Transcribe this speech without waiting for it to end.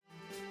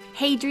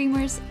Hey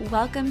dreamers,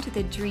 welcome to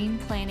the Dream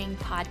Planning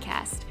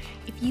Podcast.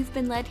 If you've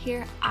been led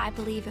here, I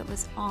believe it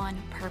was on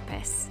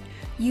purpose.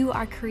 You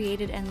are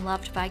created and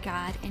loved by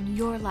God, and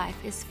your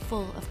life is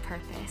full of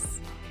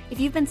purpose. If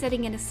you've been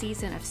sitting in a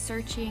season of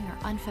searching or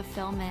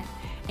unfulfillment,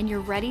 and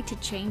you're ready to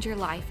change your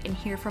life and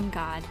hear from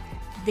God,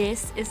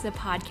 this is the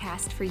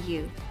podcast for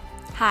you.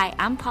 Hi,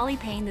 I'm Polly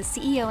Payne, the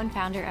CEO and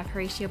founder of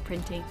Horatio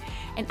Printing,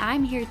 and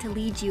I'm here to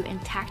lead you in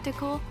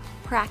tactical,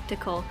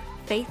 practical,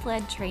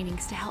 faith-led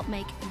trainings to help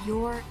make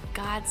your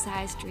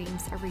God-sized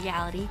dreams a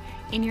reality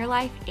in your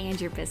life and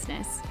your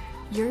business.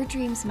 Your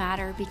dreams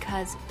matter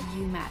because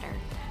you matter.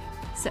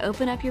 So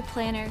open up your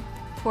planner,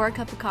 pour a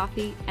cup of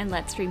coffee, and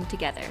let's dream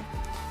together.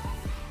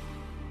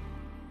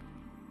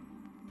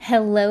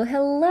 Hello.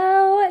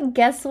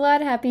 Guess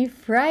what? Happy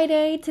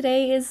Friday.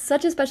 Today is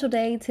such a special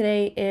day.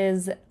 Today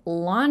is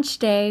launch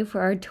day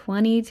for our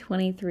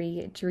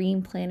 2023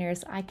 Dream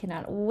Planners. I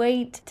cannot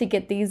wait to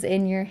get these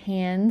in your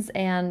hands.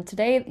 And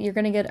today you're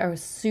going to get a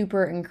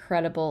super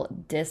incredible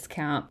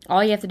discount.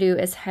 All you have to do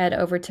is head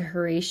over to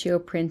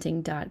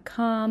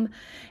HoratioPrinting.com.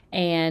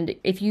 And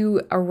if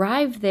you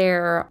arrive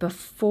there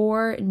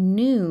before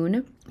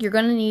noon, you're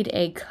going to need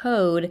a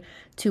code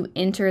to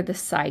enter the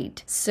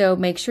site. So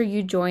make sure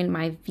you join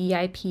my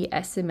VIP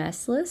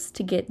SMS list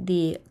to get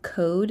the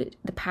code,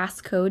 the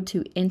passcode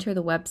to enter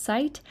the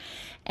website.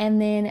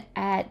 And then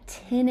at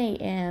 10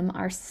 a.m.,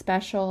 our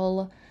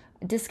special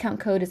discount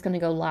code is going to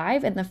go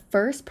live, and the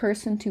first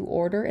person to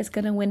order is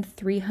going to win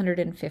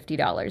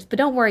 $350. But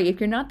don't worry, if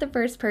you're not the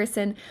first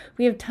person,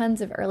 we have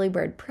tons of early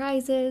bird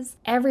prizes.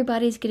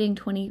 Everybody's getting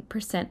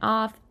 20%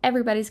 off.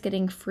 Everybody's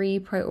getting free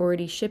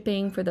priority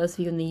shipping for those of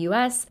you in the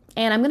US.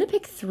 And I'm going to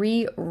pick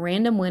 3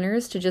 random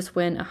winners to just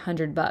win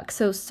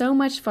 $100. So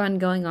much fun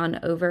going on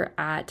over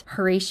at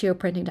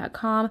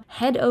HoratioPrinting.com.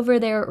 Head over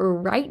there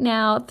right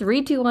now.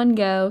 3, 2, 1,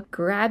 go.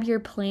 Grab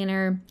your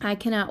planner. I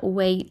cannot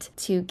wait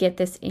to get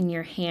this in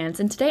your hands.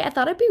 And today I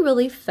thought it'd be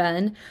really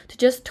fun to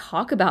just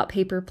talk about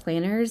paper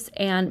planners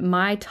and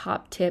my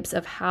top tips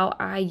of how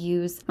I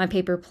use my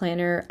paper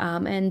planner.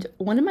 And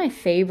one of my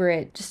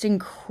favorite, just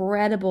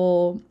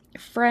incredible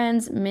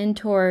friends,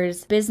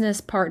 mentors, business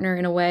partner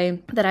in a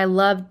way that I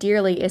love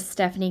dearly is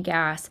Stephanie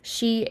Gass.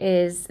 She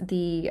is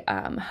the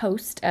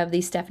host of the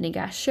Stephanie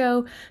Gass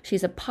Show.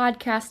 She's a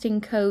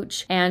podcasting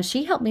coach, and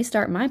she helped me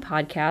start my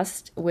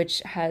podcast, which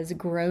has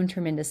grown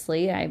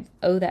tremendously. I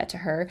owe that to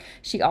her.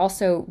 She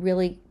also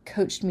really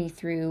coached me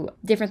through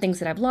different things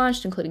that I've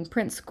launched, including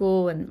Print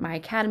School and my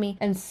academy.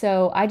 And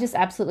so I just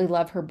absolutely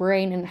love her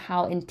brain and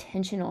how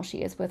intentional she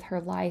is with her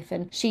life.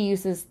 And she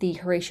uses the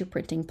Horatio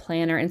Printing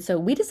Planner. And so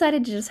we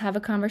decided to just have a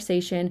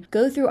conversation,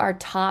 go through our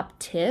top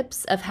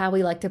tips of how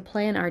we like to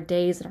plan our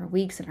days and our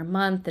weeks and our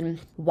month, and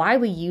why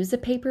we use a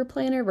paper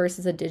planner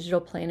versus a digital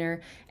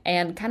planner,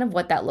 and kind of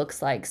what that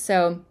looks like.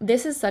 So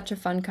this is such a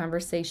fun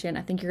conversation.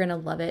 I think you're going to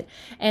love it.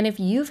 And if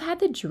you've had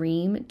the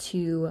dream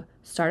to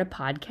start a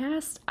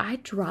podcast, I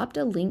dropped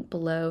a link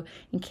below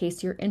in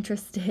case you're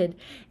interested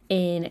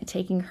in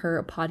taking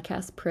her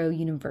Podcast Pro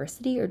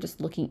University or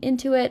just looking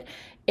into it.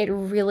 It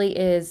really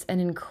is an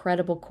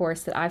incredible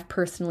course that I've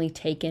personally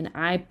taken.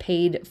 I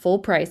paid full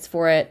price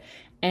for it,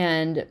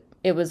 and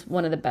it was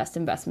one of the best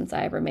investments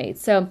I ever made.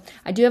 So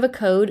I do have a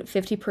code,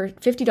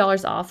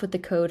 $50 off with the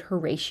code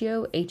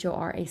Horatio,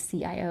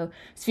 HORACIO.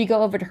 So if you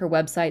go over to her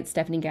website,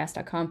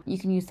 stephaniegass.com, you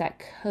can use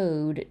that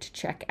code to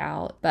check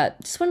out.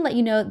 But just want to let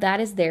you know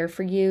that is there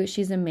for you.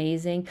 She's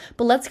amazing.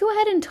 But let's go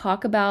ahead and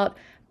talk about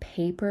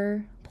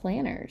paper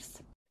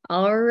planners.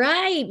 All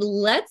right,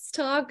 let's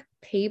talk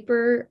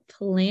paper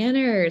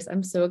planners.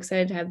 I'm so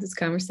excited to have this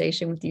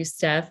conversation with you,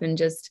 Steph, and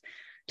just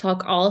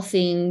talk all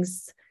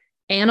things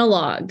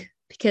analog,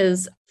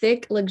 because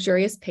thick,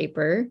 luxurious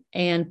paper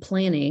and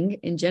planning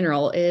in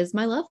general is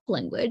my love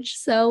language.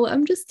 So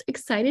I'm just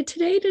excited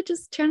today to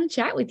just try to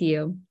chat with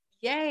you.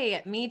 Yay,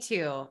 me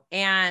too.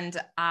 And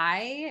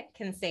I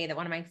can say that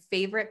one of my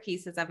favorite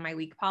pieces of my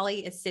week,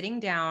 Polly, is sitting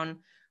down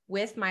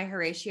with my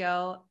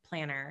Horatio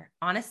planner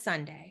on a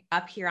Sunday,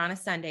 up here on a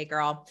Sunday,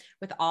 girl,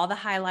 with all the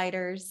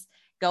highlighters,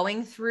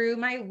 going through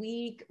my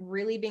week,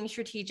 really being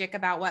strategic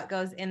about what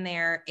goes in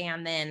there,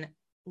 and then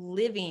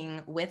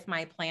living with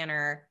my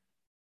planner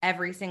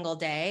every single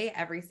day,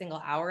 every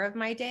single hour of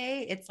my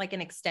day. It's like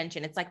an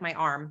extension. It's like my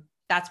arm.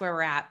 That's where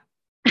we're at.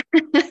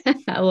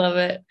 I love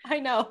it. I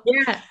know.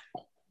 Yeah,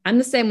 I'm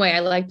the same way. I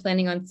like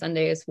planning on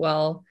Sunday as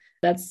well.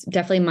 That's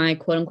definitely my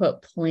quote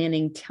unquote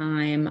planning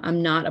time.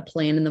 I'm not a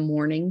plan in the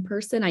morning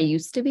person. I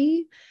used to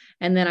be.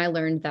 And then I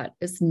learned that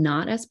it's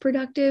not as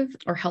productive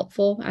or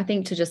helpful, I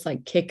think, to just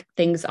like kick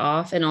things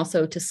off and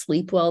also to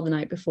sleep well the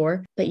night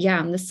before. But yeah,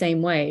 I'm the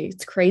same way.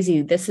 It's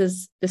crazy. This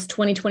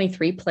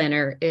 2023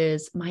 planner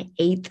is my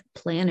 8th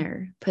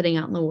planner putting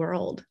out in the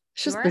world.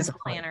 It's just bizarre.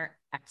 A planner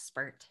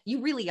expert.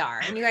 You really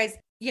are. And you guys,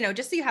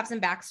 just so you have some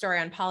backstory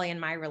on Polly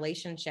and my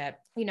relationship,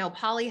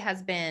 Polly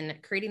has been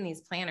creating these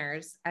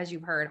planners, as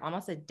you've heard,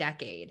 almost a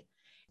decade.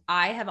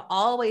 I have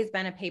always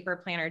been a paper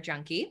planner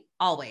junkie,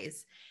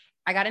 always.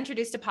 I got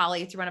introduced to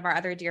Polly through one of our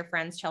other dear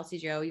friends, Chelsea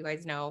Joe. You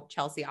guys know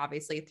Chelsea,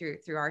 obviously,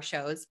 through our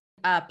shows.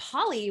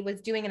 Polly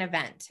was doing an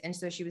event. And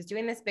so she was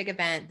doing this big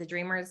event, the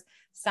Dreamers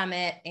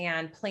Summit,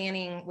 and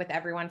planning with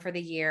everyone for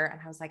the year. And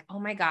I was like, oh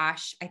my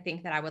gosh, I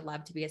think that I would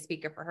love to be a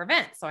speaker for her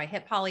event. So I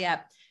hit Polly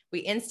up. We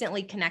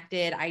instantly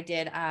connected.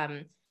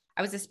 I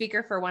was a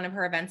speaker for one of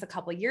her events a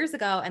couple of years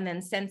ago. And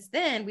then since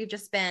then, we've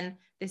just been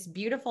this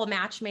beautiful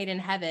match made in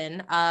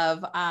heaven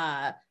of,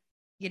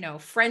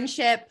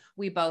 friendship.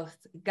 We both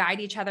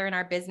guide each other in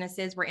our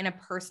businesses. We're in a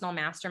personal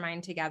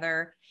mastermind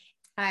together.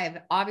 I've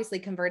obviously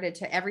converted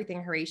to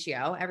everything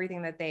Horatio,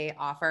 everything that they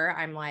offer.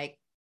 I'm like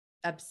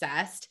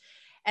obsessed.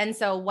 And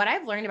so what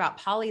I've learned about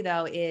Polly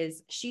though,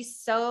 is she's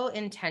so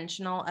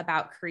intentional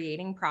about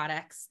creating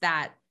products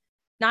that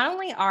not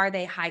only are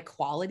they high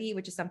quality,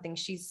 which is something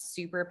she's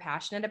super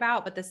passionate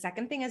about, but the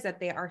second thing is that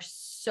they are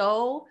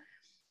so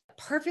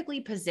perfectly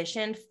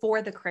positioned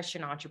for the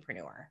Christian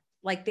entrepreneur.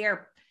 Like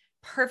they're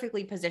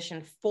perfectly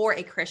positioned for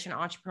a Christian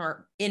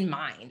entrepreneur in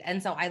mind.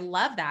 And so I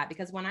love that,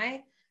 because when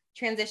I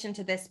transitioned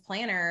to this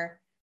planner,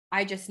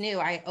 I just knew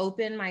I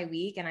open my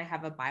week and I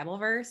have a Bible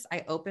verse.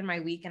 I open my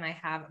week and I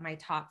have my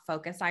top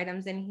focus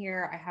items in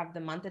here. I have the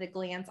month at a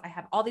glance. I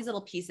have all these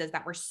little pieces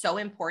that were so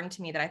important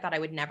to me that I thought I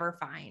would never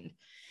find.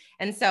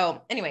 And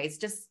so anyways,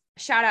 just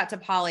shout out to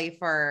Polly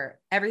for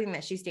everything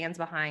that she stands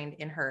behind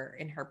in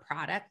her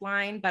product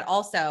line, but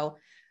also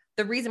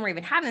the reason we're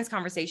even having this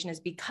conversation is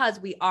because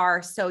we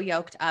are so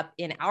yoked up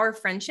in our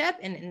friendship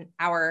and in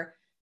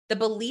the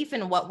belief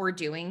in what we're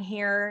doing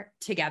here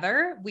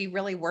together. We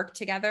really work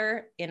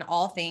together in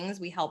all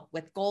things. We help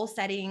with goal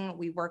setting.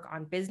 We work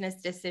on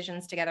business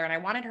decisions together. And I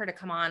wanted her to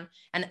come on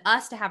and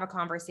us to have a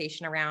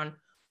conversation around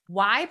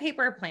why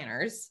paper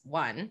planners,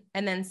 one,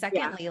 and then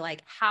secondly,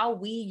 like how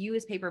we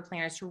use paper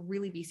planners to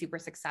really be super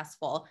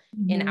successful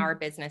in our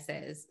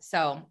businesses.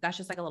 So that's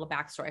just like a little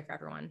backstory for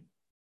everyone.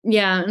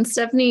 Yeah. And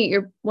Stephanie,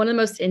 you're one of the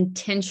most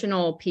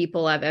intentional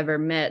people I've ever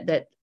met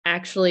that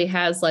actually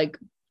has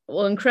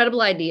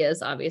incredible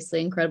ideas, obviously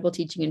incredible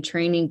teaching and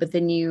training, but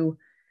then you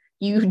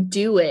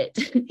do it.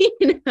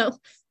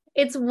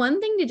 It's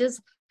one thing to just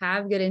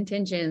have good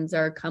intentions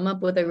or come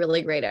up with a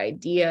really great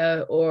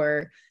idea,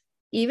 or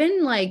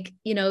even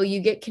you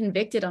get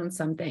convicted on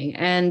something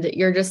and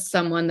you're just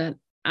someone that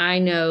I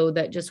know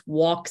that just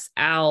walks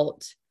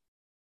out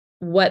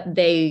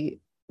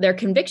their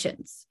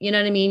convictions. You know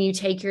what I mean? You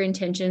take your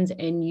intentions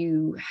and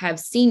you have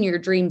seen your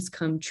dreams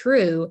come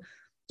true.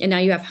 And now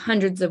you have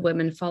hundreds of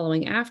women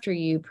following after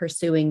you,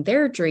 pursuing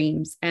their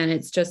dreams. And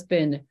it's just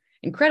been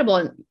incredible.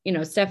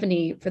 And,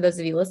 Stephanie, for those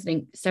of you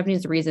listening, Stephanie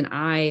is the reason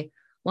I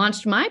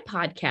launched my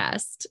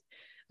podcast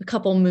a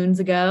couple moons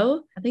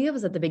ago. I think it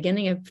was at the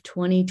beginning of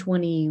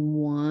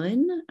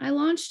 2021. I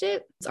launched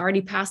it. It's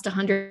already past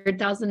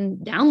 100,000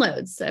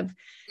 downloads. I've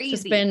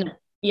just been,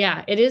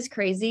 it is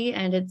crazy.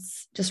 And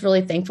it's just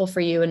really thankful for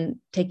you. And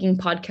taking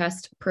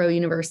Podcast Pro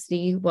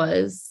University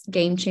was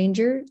game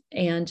changer,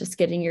 and just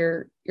getting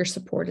your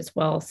support as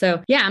well.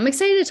 So I'm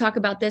excited to talk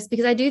about this,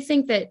 because I do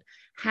think that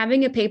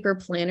having a paper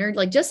planner,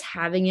 just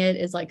having it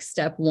is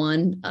step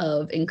one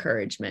of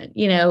encouragement,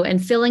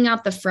 and filling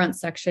out the front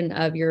section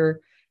of your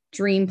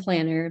dream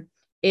planner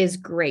is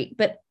great,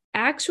 but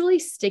actually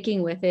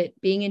sticking with it,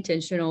 being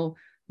intentional,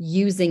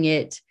 using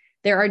it,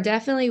 there are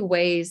definitely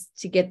ways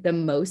to get the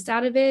most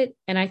out of it.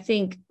 And I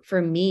think for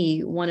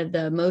me, one of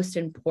the most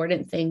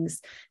important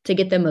things to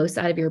get the most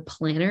out of your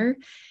planner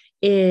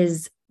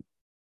is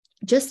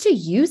just to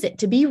use it,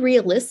 to be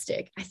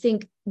realistic. I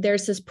think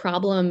there's this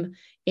problem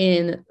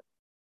in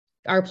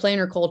our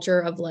planner culture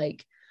of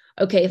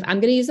okay, if I'm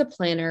going to use a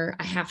planner,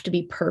 I have to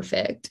be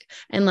perfect.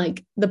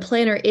 And the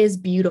planner is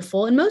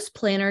beautiful. And most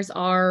planners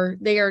are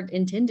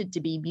intended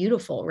to be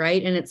beautiful,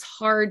 right? And it's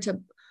hard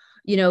to,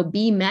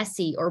 be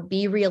messy or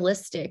be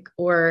realistic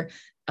or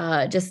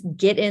just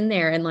get in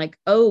there and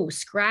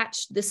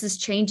scratch, this is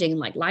changing,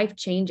 life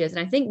changes.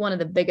 And I think one of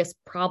the biggest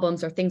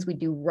problems or things we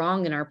do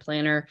wrong in our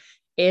planner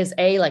is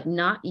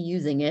not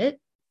using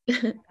it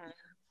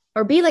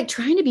or B,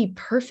 trying to be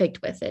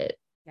perfect with it.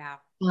 Yeah.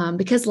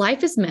 Because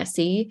life is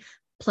messy.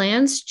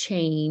 Plans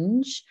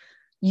change,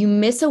 you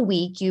miss a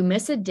week, you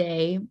miss a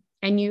day,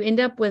 and you end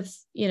up with,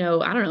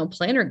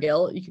 planner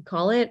guilt, you could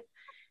call it.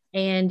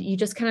 And you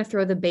just kind of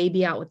throw the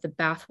baby out with the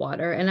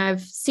bathwater. And I've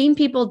seen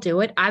people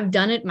do it. I've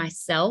done it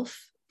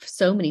myself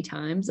so many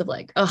times of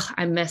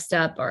I messed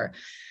up, or,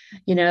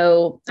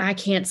 I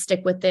can't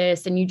stick with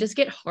this. And you just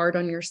get hard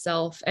on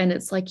yourself. And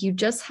it's you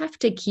just have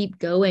to keep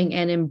going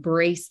and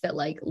embrace that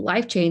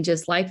life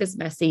changes, life is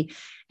messy.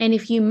 And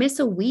if you miss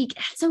a week,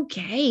 that's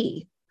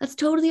okay. That's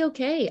totally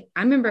okay.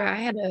 I remember I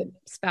had a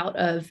spout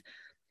of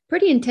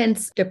pretty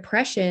intense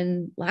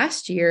depression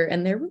last year,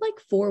 and there were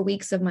 4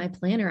 weeks of my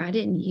planner I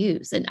didn't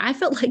use. And I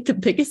felt like the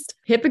biggest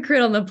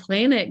hypocrite on the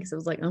planet, because it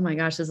was oh my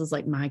gosh, this is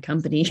my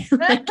company.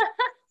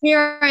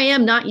 Here I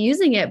am not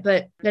using it,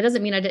 but that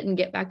doesn't mean I didn't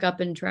get back up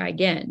and try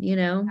again,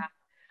 Yeah.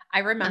 I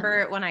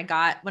remember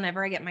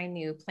whenever I get my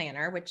new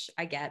planner, which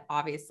I get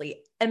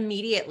obviously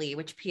immediately,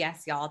 which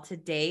PS y'all,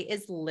 today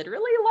is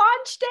literally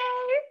launch day.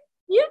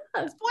 Yeah.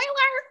 Spoiler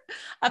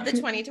of the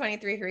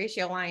 2023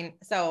 Horatio line.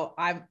 So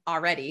I've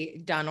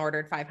already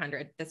ordered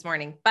 500 this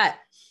morning, but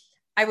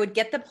I would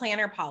get the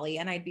planner, Polly,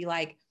 and I'd be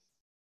like,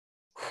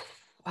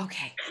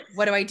 okay,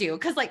 what do I do?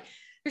 Cause like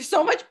there's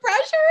so much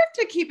pressure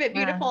to keep it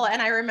beautiful.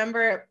 And I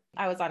remember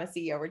I was on a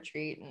CEO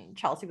retreat and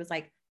Chelsea was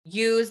like,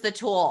 use the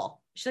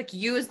tool. She's like,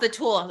 use the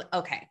tool. Like,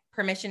 okay,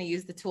 permission to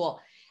use the tool.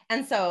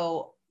 And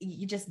so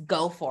you just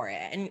go for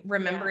it. And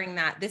remembering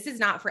that this is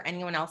not for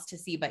anyone else to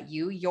see, but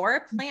you, you're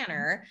a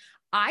planner.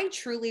 I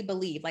truly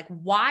believe, like,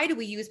 why do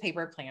we use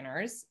paper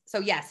planners? So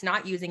yes,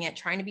 not using it,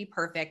 trying to be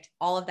perfect.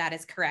 All of that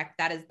is correct.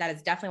 That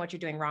is definitely what you're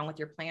doing wrong with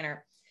your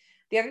planner.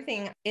 The other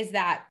thing is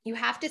that you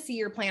have to see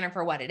your planner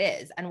for what it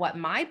is. And what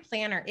my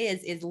planner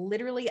is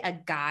literally a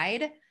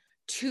guide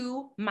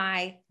to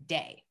my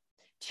day,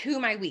 to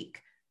my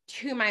week,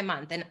 to my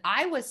month. And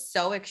I was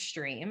so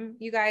extreme,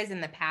 you guys,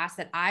 in the past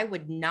that I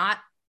would not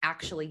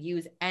actually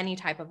use any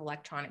type of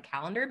electronic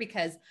calendar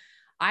because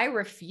I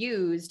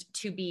refused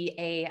to be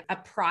a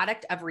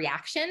product of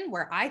reaction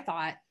where I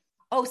thought,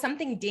 oh,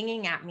 something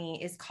dinging at me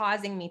is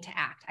causing me to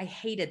act. I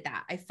hated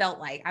that. I felt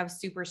like I was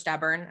super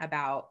stubborn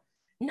about,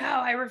 no,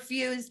 I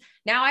refuse.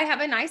 Now I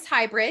have a nice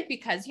hybrid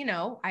because, you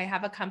know, I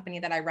have a company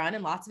that I run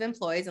and lots of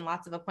employees and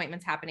lots of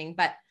appointments happening,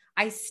 but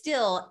I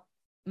still,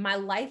 my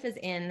life is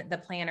in the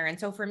planner. And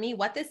so for me,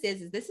 what this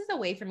is a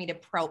way for me to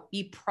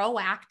be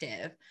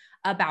proactive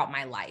about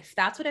my life.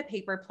 That's what a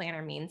paper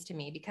planner means to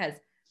me, because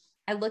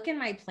I look in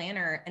my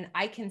planner and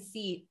I can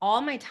see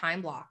all my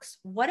time blocks.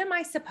 What am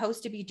I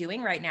supposed to be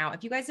doing right now?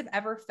 If you guys have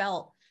ever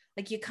felt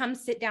like you come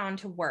sit down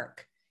to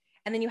work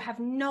and then you have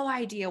no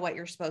idea what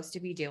you're supposed to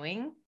be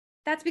doing,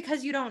 that's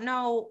because you don't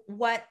know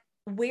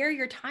where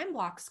your time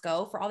blocks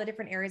go for all the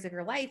different areas of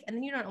your life. And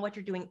then you don't know what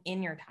you're doing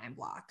in your time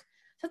block.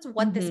 So that's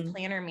what this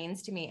planner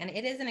means to me. And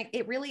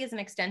it really is an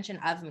extension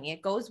of me.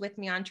 It goes with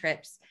me on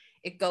trips.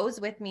 It goes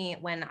with me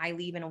when I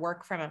leave and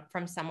work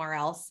from somewhere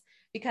else,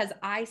 because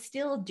I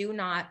still do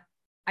not,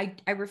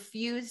 I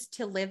refuse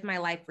to live my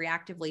life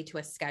reactively to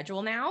a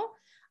schedule now.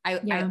 I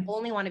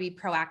only want to be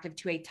proactive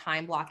to a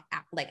time block.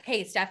 Like,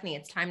 hey, Stephanie,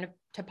 it's time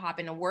to pop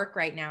into work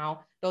right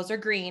now. Those are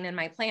green in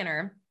my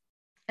planner.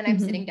 And I'm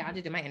sitting down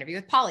to do my interview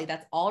with Polly.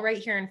 That's all right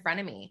here in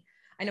front of me.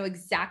 I know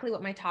exactly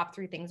what my top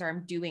 3 things are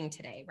I'm doing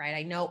today, right?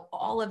 I know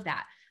all of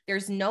that.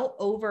 There's no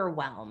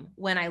overwhelm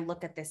when I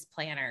look at this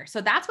planner.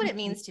 So that's what it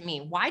means to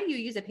me. Why do you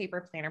use a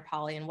paper planner,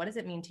 Polly? And what does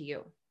it mean to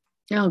you?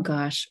 Oh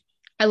gosh.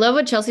 I love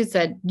what Chelsea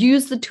said.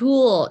 Use the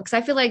tool. Cause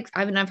I feel like,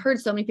 I've heard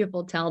so many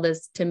people tell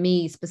this to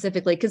me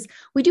specifically, cause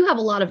we do have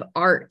a lot of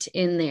art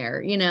in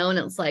there, you know, and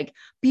it's like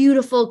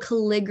beautiful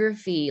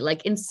calligraphy,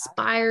 like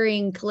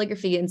inspiring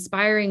calligraphy,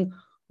 inspiring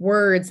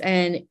words.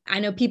 And I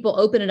know people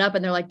open it up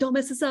and they're like, don't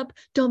mess this up.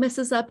 Don't mess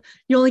this up.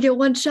 You only get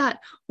one shot,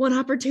 one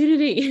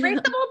opportunity.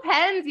 Traceable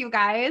pens, you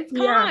guys.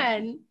 Come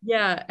on.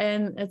 Yeah.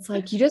 And it's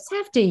like, you just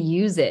have to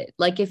use it.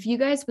 Like if you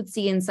guys would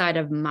see inside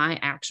of my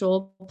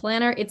actual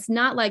planner, it's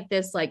not like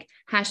this, like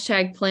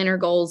hashtag planner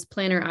goals,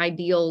 planner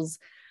ideals,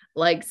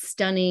 like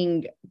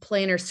stunning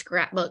planner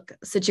scrapbook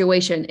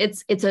situation.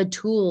 It's a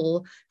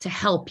tool to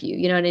help you.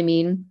 You know what I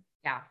mean?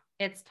 Yeah,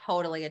 it's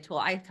totally a tool.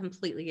 I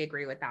completely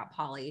agree with that,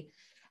 Polly.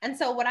 And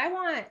so what I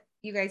want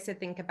you guys to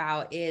think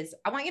about is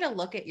I want you to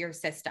look at your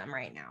system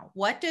right now.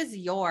 What does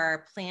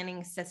your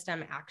planning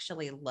system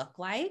actually look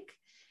like?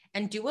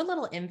 And do a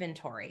little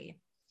inventory.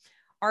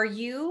 Are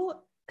you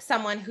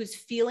someone who's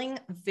feeling,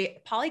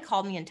 Polly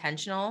called me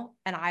intentional,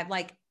 and I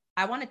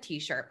want a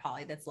t-shirt,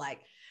 Polly, that's like,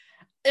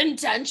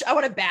 I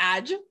want a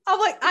badge. I'm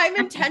like, I'm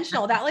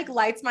intentional. That like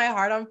lights my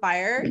heart on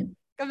fire.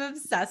 I'm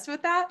obsessed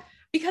with that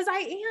because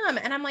I am.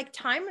 And I'm like,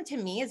 time to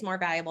me is more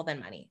valuable than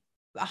money.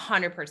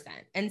 100%.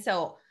 And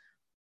so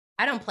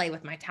I don't play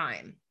with my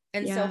time.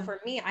 And so for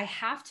me, I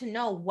have to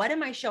know, what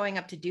am I showing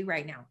up to do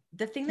right now?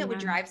 The thing that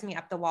drives me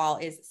up the wall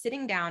is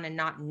sitting down and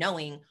not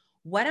knowing,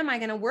 what am I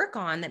going to work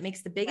on that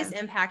makes the biggest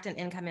impact and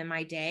income in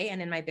my day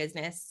and in my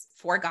business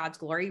for God's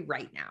glory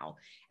right now?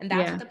 And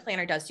that's what the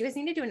planner does. You guys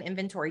need to do an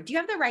inventory. Do you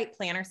have the right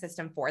planner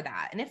system for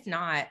that? And if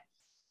not,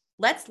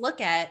 let's look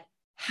at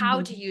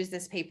how to use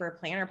this paper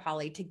planner,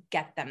 Polly, to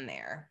get them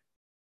there.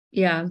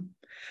 Yeah.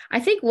 I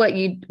think what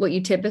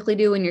you typically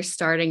do when you're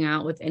starting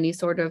out with any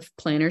sort of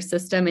planner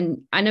system,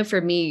 and I know for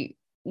me,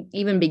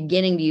 even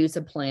beginning to use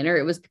a planner,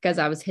 it was because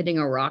I was hitting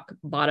a rock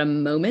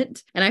bottom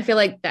moment. And I feel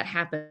like that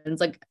happens.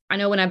 Like, I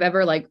know when I've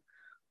ever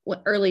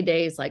early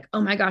days, like,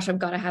 oh my gosh, I've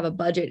got to have a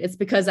budget. It's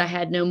because I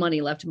had no money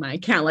left in my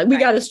account. Like, we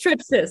got to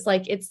stretch this.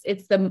 Like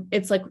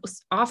it's like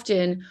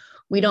often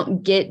we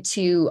don't get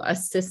to a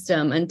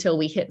system until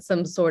we hit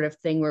some sort of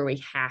thing where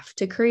we have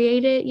to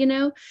create it, you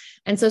know?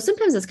 And so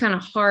sometimes it's kind of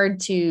hard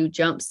to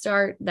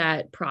jumpstart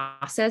that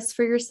process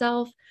for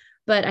yourself.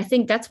 But I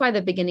think that's why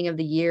the beginning of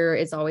the year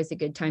is always a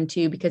good time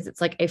too, because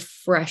it's like a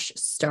fresh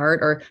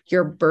start, or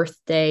your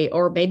birthday,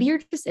 or maybe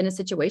you're just in a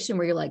situation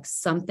where you're like,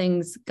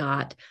 something's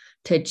got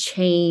to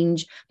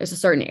change. There's a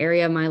certain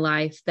area of my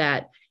life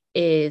that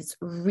is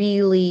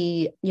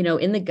really, you know,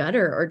 in the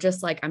gutter, or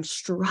just like, I'm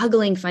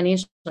struggling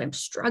financially, I'm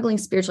struggling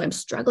spiritually, I'm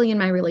struggling in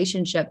my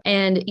relationship.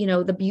 And, you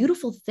know, the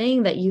beautiful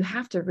thing that you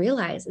have to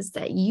realize is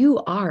that you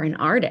are an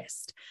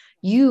artist.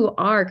 You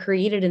are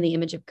created in the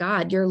image of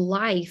God. Your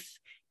life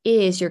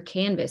is your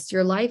canvas.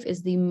 Your life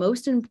is the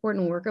most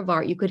important work of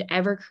art you could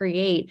ever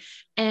create.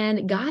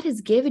 And God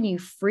has given you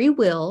free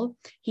will.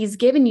 He's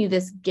given you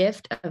this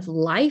gift of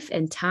life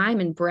and time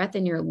and breath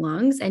in your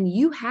lungs. And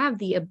you have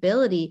the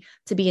ability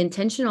to be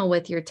intentional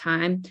with your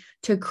time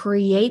to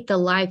create the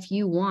life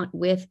you want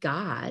with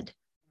God.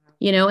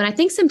 And I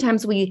think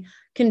sometimes we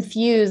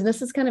confuse,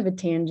 this is kind of a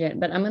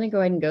tangent, but I'm going to go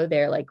ahead and go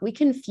there. Like we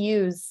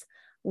confuse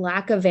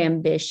lack of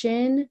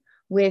ambition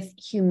with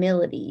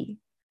humility,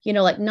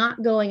 like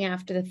not going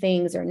after the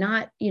things or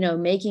not,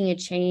 making a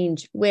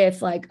change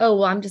with like, oh,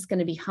 well, I'm just going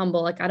to be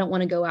humble. Like, I don't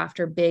want to go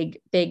after big,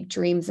 big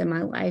dreams in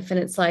my life. And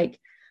it's like,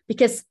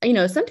 because,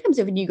 sometimes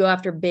when you go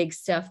after big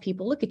stuff,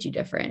 people look at you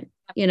different,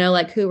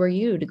 like, who are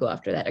you to go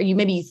after that? Or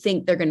maybe you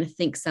think they're going to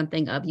think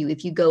something of you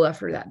if you go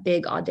after that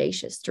big,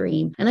 audacious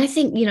dream. And I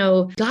think,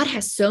 God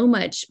has so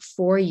much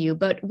for you,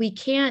 but we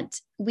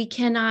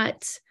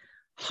cannot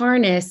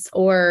harness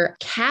or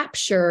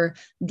capture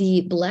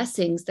the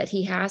blessings that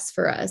he has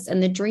for us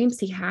and the dreams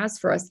he has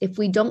for us if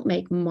we don't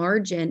make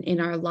margin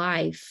in our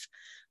life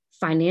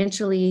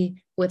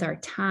financially, with our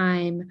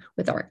time,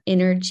 with our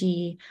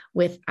energy,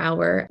 with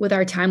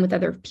our time with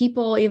other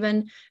people.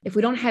 Even if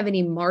we don't have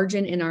any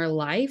margin in our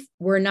life,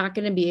 we're not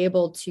going to be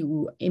able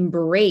to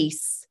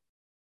embrace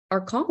our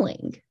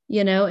calling,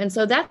 And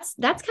so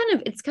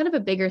it's kind of a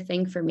bigger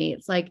thing for me.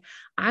 It's like,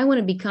 I want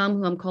to become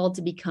who I'm called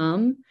to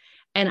become.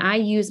 And I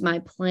use my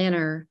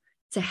planner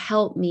to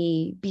help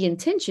me be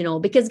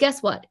intentional, because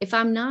guess what? If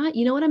I'm not,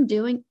 you know what I'm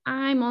doing?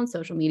 I'm on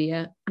social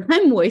media.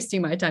 I'm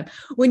wasting my time.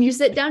 When you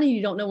sit down and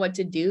you don't know what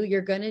to do, you're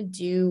going to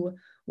do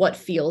what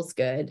feels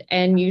good.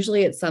 And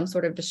usually it's some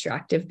sort of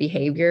distractive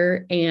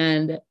behavior.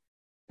 And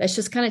that's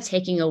just kind of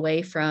taking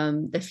away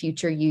from the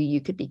future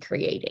you could be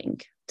creating.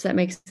 Does that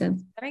make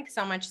sense? That makes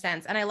so much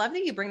sense. And I love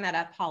that you bring that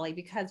up, Holly,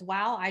 because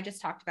while I just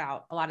talked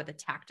about a lot of the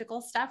tactical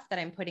stuff that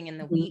I'm putting in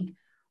the week,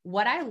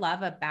 what I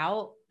love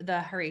about the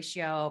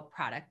Horatio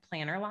product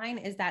planner line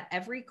is that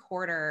every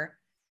quarter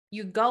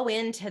you go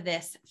into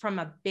this from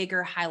a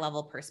bigger high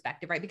level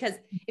perspective, right? Because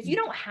if you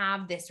don't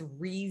have this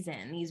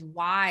reason, these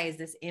whys,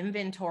 this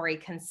inventory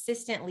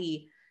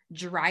consistently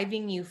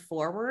driving you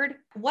forward,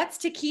 what's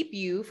to keep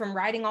you from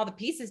writing all the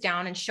pieces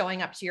down and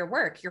showing up to your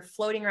work? You're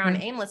floating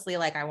around aimlessly.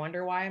 Like, I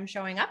wonder why I'm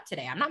showing up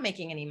today. I'm not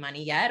making any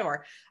money yet,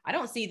 or I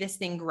don't see this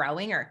thing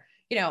growing, or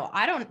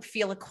I don't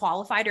feel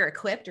qualified or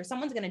equipped, or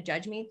someone's going to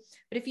judge me.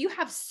 But if you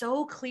have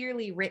so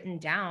clearly written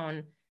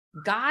down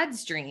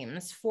God's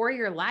dreams for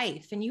your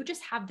life, and you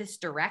just have this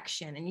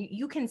direction, and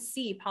you can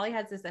see, Polly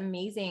has this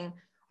amazing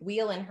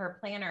wheel in her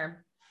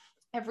planner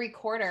every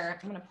quarter.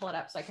 I'm going to pull it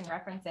up so I can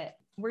reference it,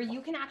 where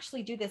you can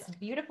actually do this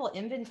beautiful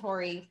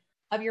inventory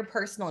of your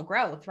personal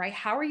growth, right?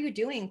 How are you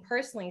doing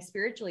personally,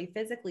 spiritually,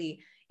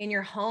 physically, in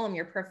your home,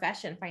 your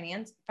profession,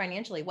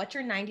 financially? What's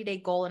your 90-day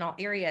goal in all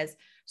areas?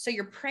 So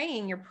you're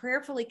praying, you're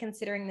prayerfully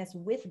considering this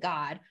with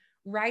God,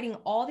 writing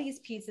all these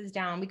pieces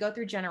down. We go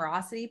through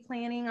generosity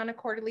planning on a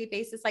quarterly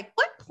basis. Like,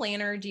 what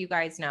planner do you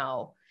guys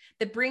know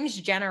that brings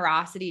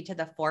generosity to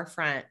the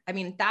forefront? I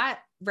mean, that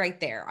right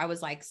there, I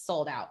was like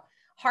sold out.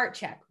 Heart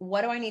check.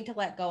 What do I need to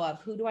let go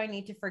of? Who do I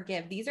need to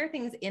forgive? These are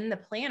things in the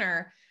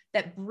planner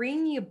that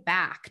bring you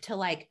back to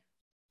like,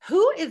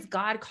 who is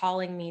God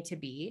calling me to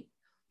be?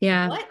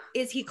 Yeah. What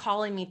is he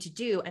calling me to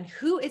do? And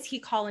who is he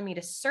calling me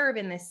to serve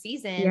in this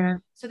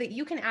season, so that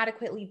you can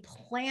adequately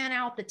plan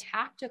out the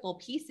tactical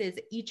pieces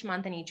each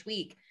month and each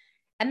week.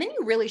 And then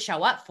you really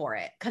show up for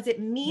it, because it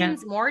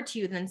means more to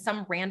you than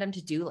some random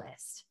to-do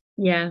list.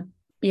 Yeah.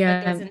 Yeah.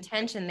 Like, there's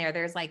intention there.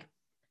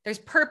 There's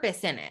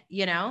purpose in it,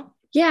 Yeah.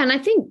 And I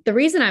think the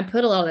reason I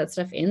put a lot of that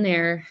stuff in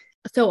there,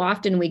 so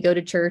often we go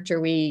to church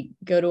or we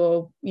go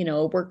to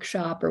a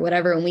workshop or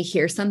whatever, and we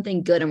hear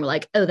something good and we're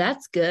like, oh,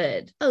 that's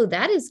good. Oh,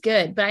 that is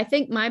good. But I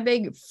think my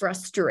big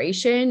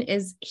frustration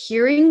is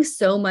hearing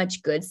so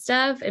much good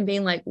stuff and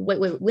being like, wait,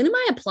 when am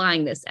I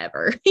applying this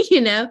ever?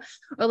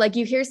 Or like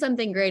you hear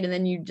something great and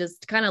then you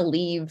just kind of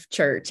leave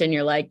church and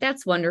you're like,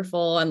 that's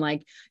wonderful. And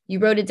like, you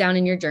wrote it down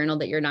in your journal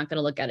that you're not going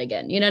to look at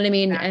again. You know what I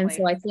mean? Exactly. And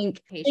so I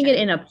think putting it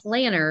in a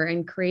planner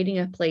and creating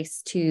a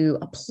place to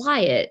apply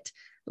it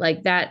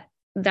like that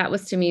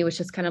was, to me, was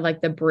just kind of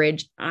like the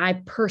bridge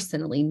I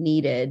personally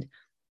needed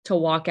to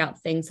walk out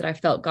things that I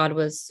felt God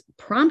was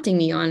prompting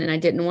me on and I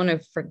didn't want to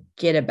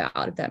forget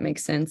about, if that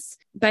makes sense.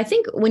 But I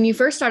think when you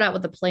first start out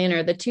with a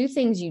planner, the two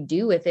things you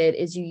do with it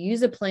is you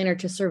use a planner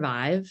to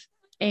survive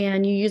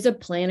and you use a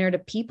planner to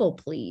people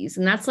please.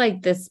 And that's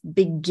like this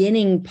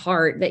beginning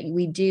part that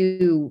we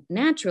do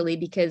naturally,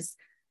 because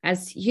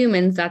as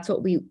humans, that's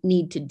what we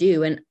need to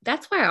do. And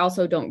that's why I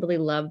also don't really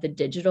love the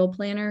digital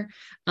planner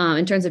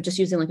in terms of just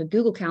using like a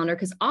Google Calendar,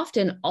 because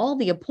often all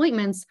the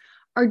appointments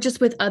are just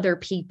with other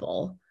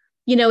people.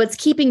 It's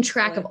keeping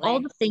track of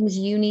all the things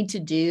you need to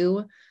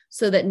do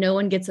so that no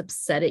one gets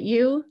upset at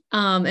you.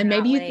 And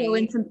maybe you throw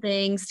in some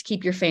things to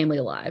keep your family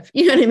alive.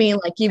 You know what I mean?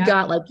 Like you've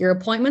got like your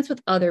appointments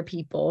with other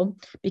people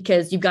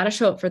because you've got to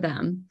show up for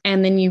them.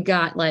 And then you've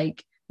got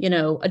like,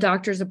 a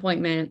doctor's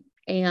appointment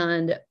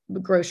and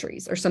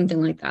groceries or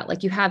something like that.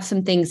 Like you have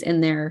some things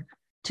in there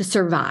to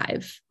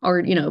survive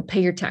or,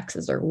 pay your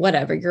taxes or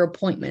whatever, your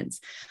appointments.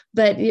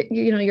 But,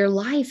 your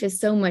life is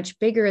so much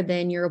bigger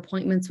than your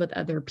appointments with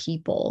other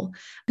people.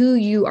 Who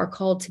you are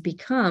called to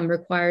become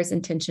requires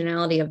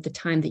intentionality of the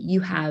time that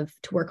you have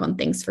to work on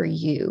things for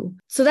you.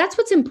 So that's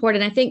what's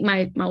important. I think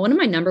my one of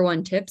my number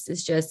one tips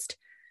is just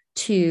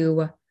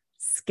to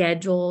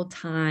schedule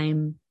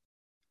time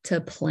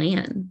to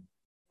plan.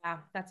 Yeah,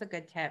 that's a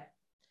good tip.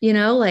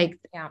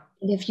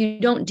 If you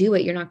don't do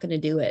it, you're not going to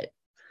do it.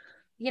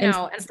 And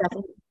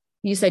Stephanie,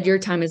 you said your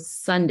time is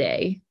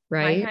Sunday,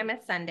 right? My time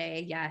is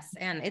Sunday. Yes.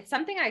 And it's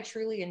something I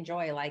truly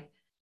enjoy. Like,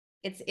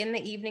 it's in the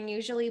evening.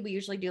 Usually we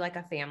usually do like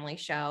a family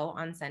show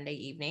on Sunday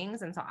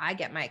evenings. And so I'm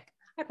like,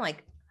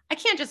 I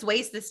can't just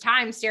waste this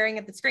time staring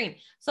at the screen.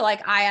 So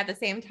like at the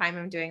same time,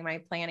 I'm doing my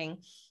planning,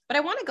 but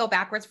I want to go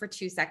backwards for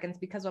 2 seconds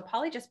because what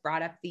Polly just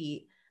brought up,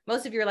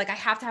 most of you are like, I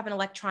have to have an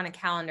electronic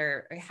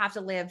calendar. I have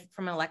to live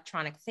from an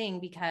electronic thing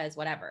because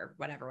whatever,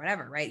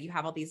 right? You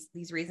have all these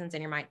reasons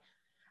in your mind.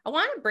 I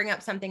want to bring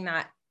up something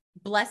that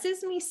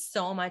blesses me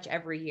so much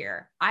every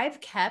year. I've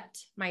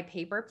kept my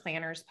paper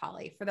planners,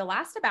 Polly, for the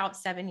last about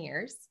 7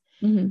 years.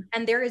 Mm-hmm.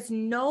 And there is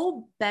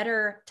no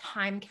better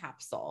time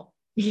capsule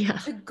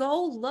to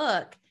go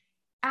look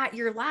at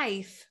your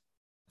life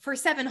for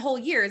 7 whole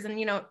years. And,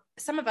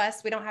 some of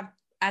us, we don't have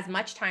as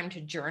much time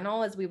to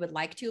journal as we would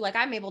like to. Like,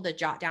 I'm able to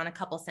jot down a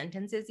couple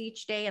sentences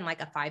each day in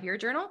like a 5-year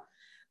journal,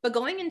 but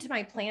going into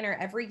my planner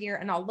every year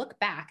and I'll look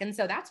back. And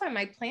so that's why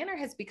my planner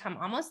has become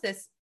almost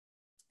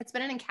it's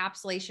been an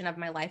encapsulation of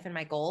my life and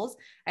my goals.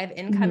 I have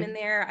income in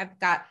there. I've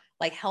got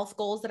like health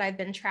goals that I've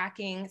been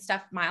tracking,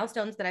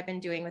 milestones that I've been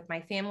doing with my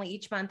family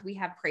each month. We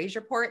have praise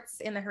reports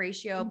in the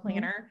Horatio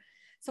planner.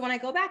 So when I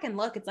go back and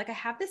look, it's like I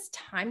have this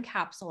time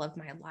capsule of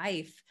my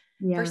life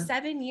for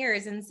 7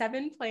 years and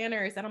 7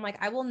 planners. And I'm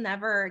like, I will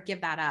never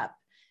give that up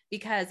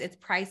because it's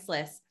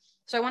priceless.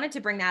 So I wanted to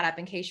bring that up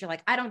in case you're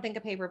like, I don't think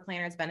a paper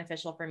planner is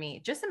beneficial for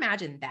me. Just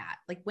imagine that.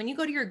 Like when you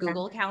go to your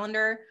Google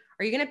Calendar,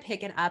 are you going to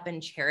pick it up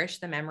and cherish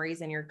the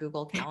memories in your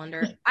Google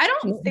Calendar? I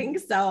don't think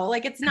so.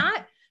 Like, it's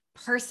not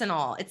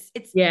personal.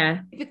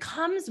 It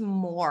becomes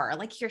more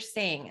like you're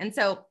saying. And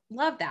so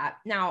love that.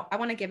 Now I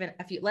want to give it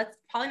a few, Polly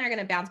and I are going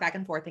to bounce back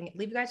and forth and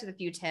leave you guys with a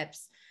few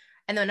tips.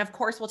 And then of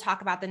course we'll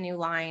talk about the new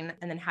line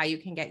and then how you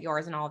can get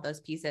yours and all of those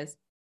pieces.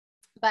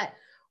 But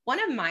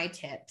one of my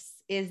tips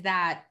is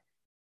that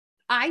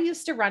I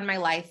used to run my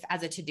life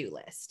as a to-do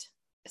list.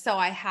 So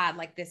I had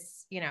like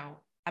this,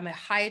 I'm a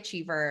high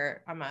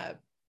achiever. I'm a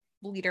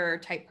leader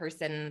type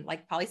person.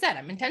 Like Polly said,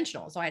 I'm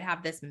intentional. So I'd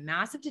have this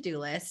massive to-do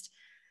list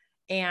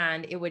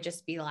and it would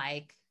just be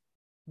like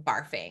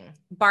barfing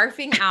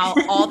out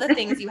all the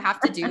things you have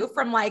to do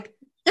from like,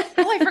 oh,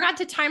 I forgot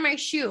to tie my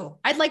shoe.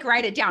 I'd like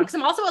write it down because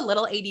I'm also a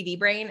little ADD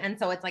brain. And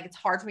so it's like, it's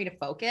hard for me to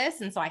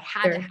focus. And so I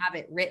had to have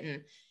it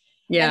written.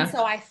 Yeah. And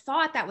so I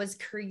thought that was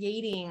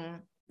creating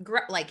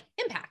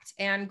impact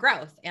and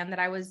growth and that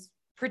I was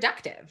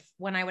productive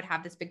when I would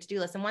have this big to-do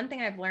list. And one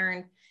thing I've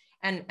learned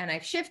and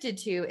I've shifted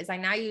to is I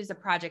now use a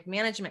project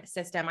management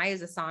system. I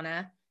use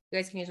Asana. You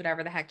guys can use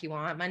whatever the heck you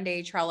want.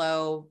 Monday,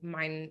 Trello,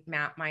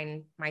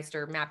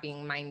 Meister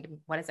mapping,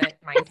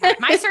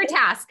 Meister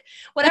task,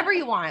 whatever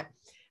you want.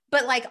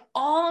 But like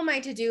all my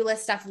to-do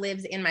list stuff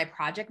lives in my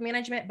project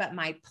management, but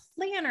my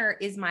planner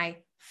is my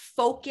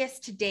focus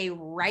today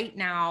right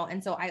now.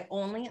 And so I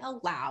only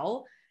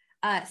allow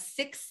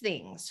 6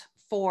 things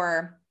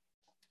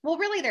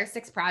really there's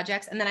 6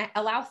 projects. And then I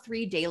allow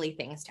 3 daily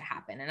things to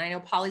happen. And I know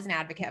Polly's an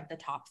advocate of the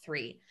top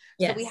 3.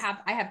 Yes. So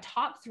I have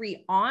top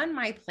 3 on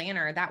my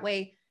planner. That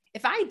way,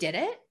 if I did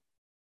it,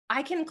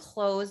 I can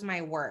close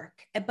my work,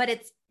 but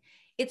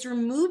it's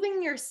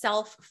removing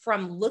yourself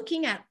from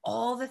looking at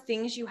all the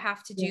things you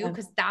have to do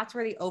because that's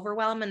where the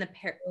overwhelm and the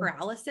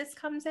paralysis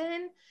comes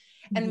in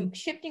and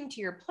shifting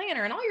to your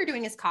planner. And all you're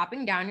doing is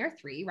copying down your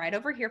 3 right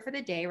over here for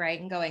the day, right?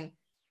 And going,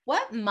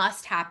 what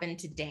must happen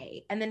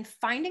today? And then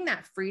finding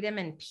that freedom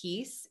and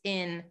peace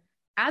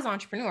as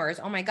entrepreneurs,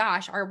 oh my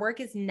gosh, our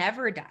work is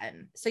never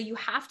done. So you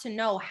have to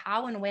know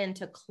how and when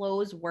to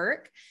close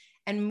work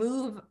and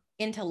move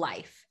into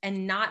life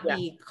and not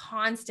be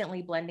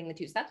constantly blending the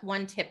two. So that's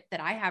one tip that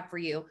I have for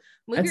you.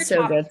 Move your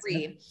top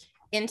 3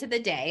 into the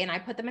day. And I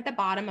put them at the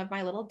bottom of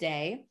my little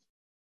day.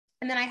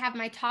 And then I have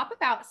my top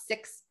about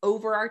 6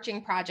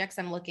 overarching projects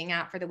I'm looking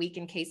at for the week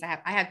in case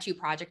I have 2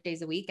 project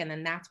days a week. And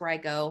then that's where I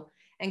go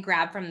and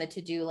grab from the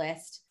to-do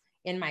list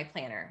in my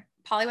planner.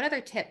 Polly, what other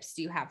tips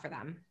do you have for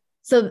them?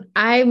 So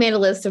I made a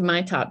list of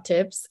my top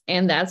tips,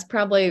 and that's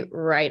probably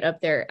right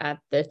up there at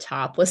the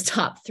top was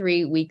top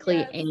 3 weekly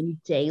and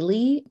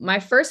daily. My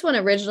first one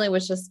originally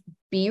was just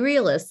be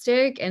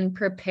realistic and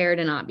prepare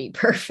to not be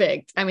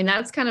perfect. I mean,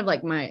 that's kind of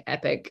like my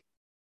epic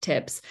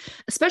tips,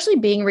 especially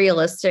being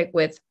realistic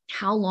with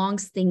how long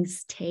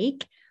things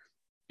take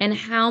and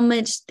how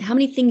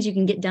many things you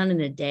can get done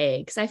in a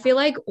day. Cause I feel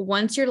like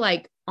once you're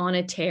like on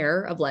a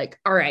tear of like,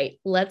 all right,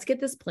 let's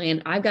get this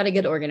plan. I've got to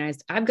get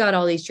organized. I've got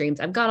all these dreams.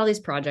 I've got all these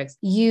projects.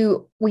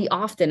 We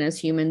often as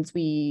humans,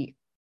 we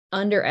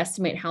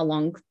underestimate how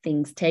long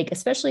things take,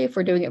 especially if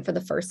we're doing it for the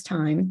first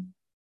time.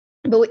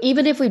 But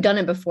even if we've done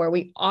it before,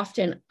 we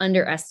often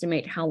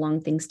underestimate how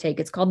long things take.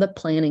 It's called the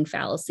planning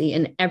fallacy,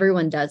 and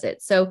everyone does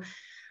it. So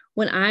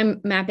when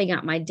I'm mapping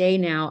out my day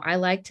now, I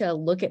like to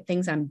look at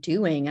things I'm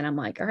doing and I'm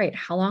like, all right,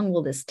 how long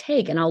will this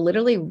take? And I'll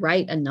literally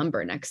write a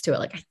number next to it.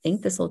 Like, I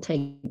think this will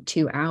take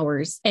 2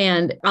 hours.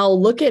 And I'll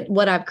look at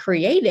what I've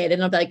created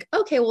and I'll be like,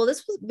 okay, well,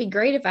 this would be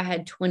great if I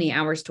had 20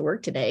 hours to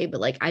work today,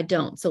 but like, I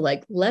don't. So,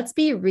 like, let's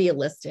be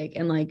realistic.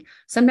 And like,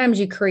 sometimes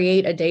you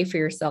create a day for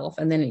yourself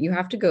and then you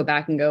have to go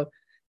back and go,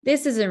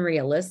 this isn't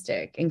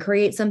realistic, and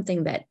create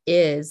something that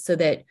is, so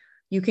that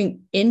you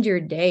can end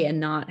your day and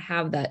not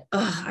have that,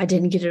 oh, I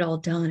didn't get it all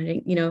done.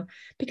 I didn't,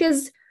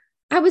 because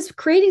I was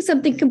creating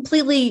something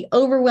completely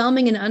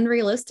overwhelming and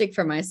unrealistic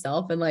for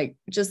myself and like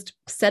just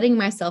setting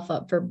myself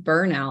up for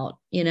burnout.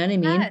 You know what I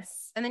mean?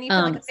 Yes. And then you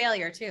feel like a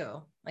failure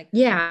too. Like,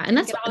 Yeah. And didn't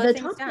that's get all the the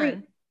things top three.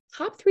 done.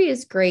 Top three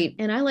is great.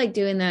 And I like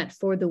doing that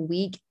for the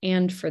week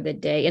and for the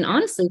day. And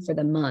honestly, for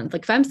the month.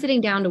 Like if I'm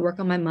sitting down to work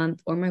on my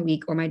month or my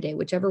week or my day,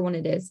 whichever one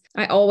it is,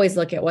 I always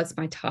look at what's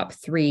my top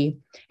three.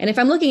 And if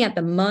I'm looking at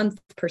the month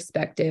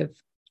perspective,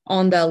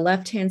 on the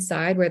left-hand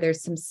side where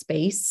there's some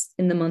space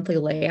in the monthly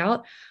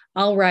layout,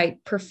 I'll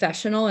write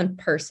professional and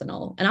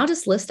personal, and I'll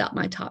just list out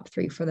my top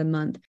three for the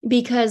month,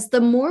 because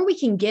the more we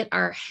can get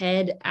our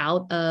head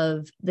out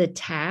of the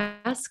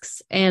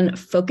tasks and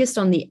focused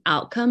on the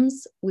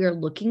outcomes we're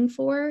looking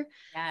for,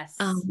 Yes.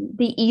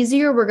 the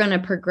easier we're going to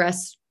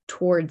progress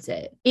towards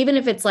it. Even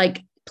if it's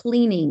like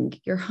cleaning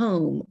your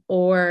home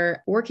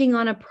or working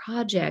on a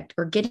project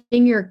or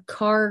getting your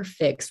car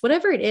fixed,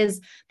 whatever it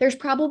is, there's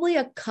probably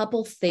a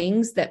couple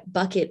things that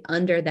bucket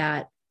under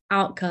that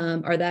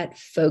outcome or that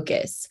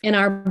focus. And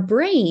our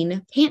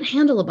brain can't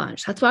handle a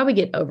bunch. That's why we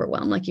get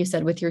overwhelmed. Like you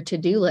said, with your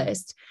to-do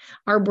list,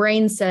 our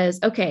brain says,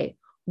 okay,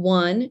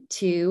 1,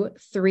 2,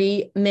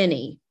 3,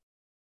 many.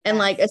 And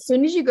like, as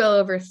soon as you go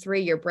over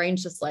 3, your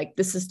brain's just like,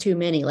 this is too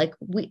many. Like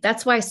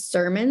that's why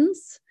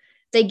sermons,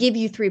 they give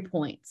you 3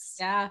 points.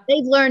 Yeah.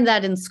 They've learned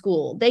that in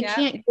school. They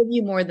can't give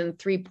you more than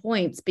 3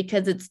 points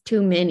because it's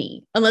too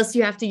many, unless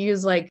you have to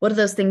use like, what are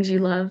those things you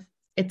love?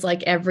 It's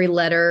like every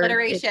letter.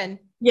 Alliteration.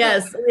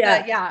 Yes.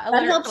 Yeah. Yeah.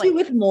 That helps you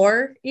with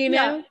more,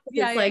 Yeah.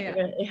 it's like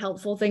a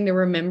helpful thing to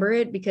remember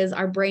it, because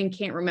our brain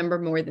can't remember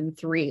more than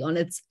 3 on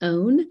its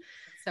own.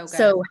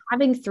 So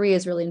having 3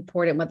 is really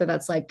important, whether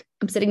that's like,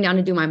 I'm sitting down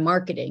to do my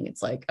marketing.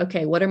 It's like,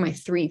 okay, what are my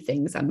 3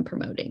 things I'm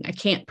promoting? I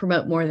can't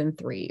promote more than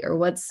 3, or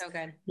what's, so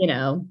good.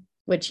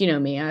 Which,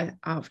 me, I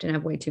often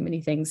have way too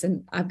many things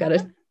and I've got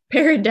to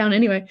pare it down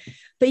anyway.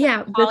 But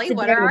yeah, Holly,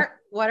 what are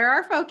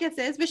our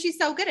focuses? But she's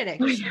so good at it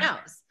because she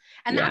knows.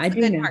 And that's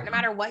the good part. No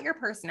matter what your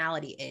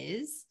personality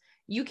is,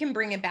 you can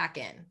bring it back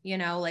in,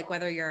 like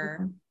whether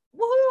you're, woohoo,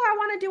 I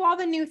want to do all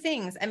the new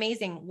things.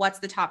 Amazing. What's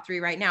the top 3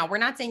 right now? We're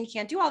not saying you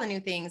can't do all the new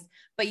things,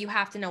 but you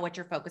have to know what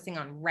you're focusing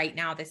on right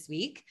now this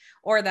week,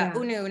 or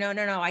oh,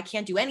 no, I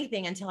can't do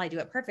anything until I do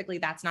it perfectly.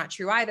 That's not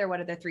true either. What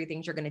are the 3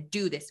 things you're going to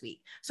do this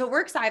week? So it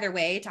works either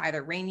way, to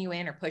either rein you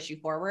in or push you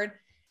forward.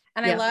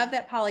 And I love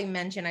that Polly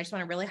mentioned, I just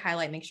want to really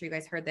highlight, make sure you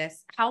guys heard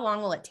this. How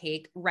long will it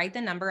take? Write the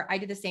number. I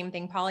do the same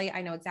thing, Polly.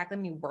 I know exactly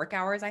how many work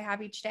hours I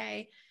have each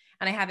day.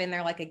 And I have in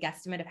there like a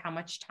guesstimate of how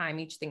much time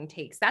each thing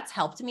takes. That's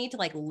helped me to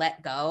like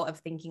let go of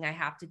thinking I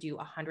have to do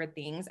 100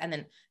 things and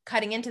then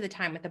cutting into the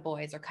time with the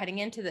boys or cutting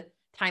into the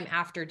time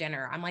after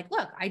dinner. I'm like,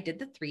 look, I did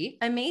the 3.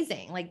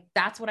 Amazing. Like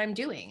that's what I'm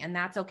doing. And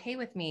that's okay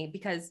with me,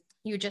 because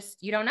you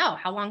don't know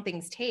how long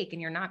things take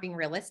and you're not being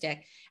realistic.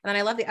 And then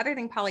I love the other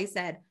thing Polly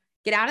said,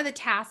 get out of the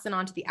tasks and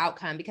onto the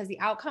outcome, because the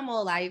outcome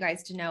will allow you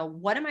guys to know,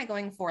 what am I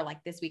going for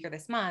like this week or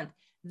this month?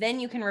 Then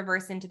you can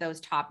reverse into those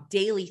top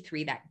daily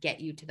 3 that get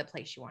you to the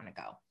place you want to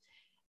go.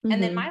 Mm-hmm.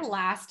 And then my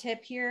last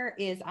tip here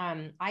is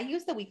I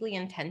use the weekly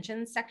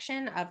intentions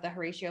section of the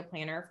Horacio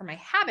Planner for my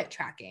habit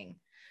tracking.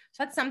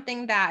 So that's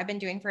something that I've been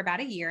doing for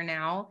about a year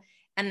now.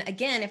 And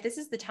again, if this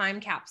is the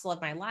time capsule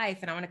of my life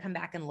and I want to come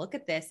back and look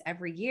at this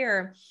every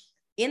year,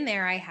 in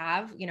there I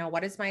have,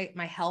 what is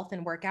my health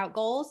and workout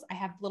goals? I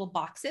have little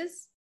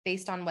boxes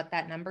based on what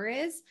that number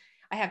is.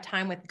 I have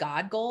time with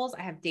God goals.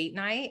 I have date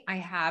night. I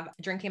have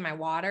drinking my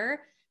water.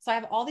 So I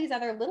have all these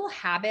other little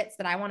habits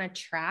that I want to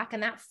track,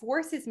 and that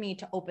forces me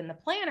to open the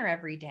planner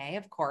every day,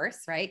 of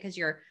course, right? Because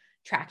you're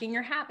tracking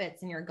your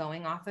habits and you're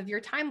going off of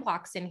your time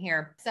blocks in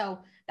here. So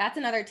that's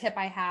another tip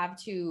I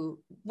have to,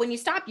 when you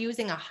stop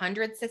using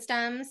 100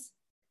 systems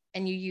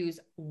and you use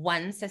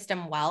one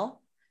system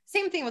well,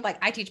 same thing with like,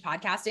 I teach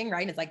podcasting,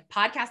 right? It's like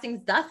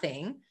podcasting's the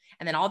thing.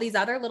 And then all these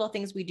other little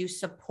things we do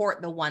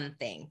support the one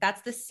thing.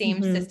 That's the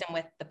same system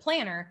with the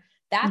planner.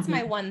 That's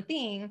my one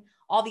thing.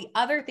 All the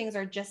other things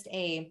are just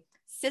a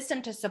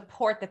system to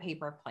support the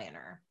paper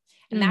planner.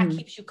 And that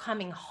keeps you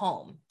coming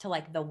home to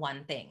like the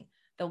one thing,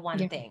 the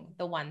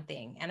one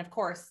thing. And of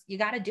course, you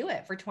got to do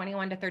it for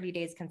 21 to 30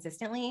 days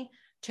consistently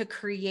to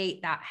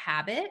create that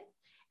habit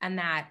and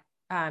that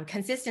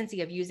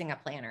consistency of using a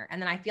planner.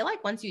 And then I feel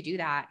like once you do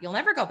that, you'll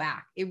never go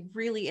back. It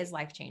really is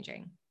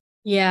life-changing.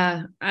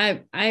 Yeah,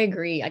 I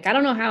agree. Like, I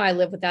don't know how I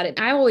live without it.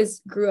 I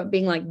always grew up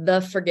being like the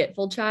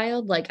forgetful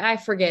child. Like I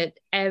forget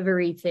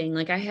everything.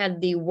 Like I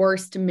had the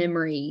worst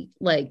memory,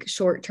 like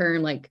short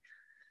term, like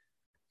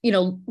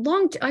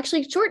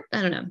actually short,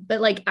 I don't know,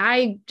 but like,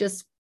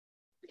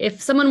 if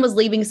someone was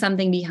leaving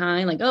something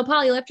behind, like, oh,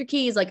 Polly, you left your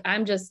keys, like,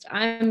 I'm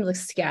like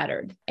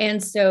scattered.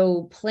 And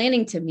so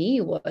planning to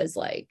me was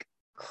like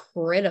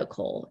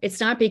critical. It's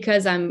not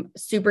because I'm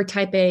super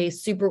type A,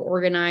 super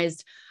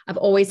organized. I've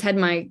always had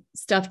my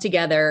stuff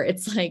together.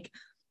 It's like,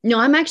 no,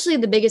 I'm actually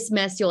the biggest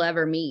mess you'll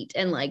ever meet.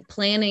 And like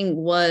planning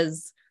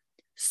was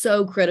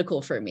so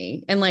critical for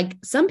me. And like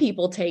some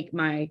people take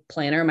my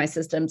planner, my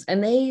systems,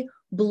 and they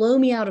blow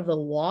me out of the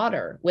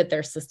water with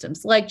their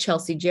systems, like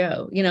Chelsea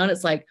Joe, and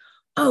it's like,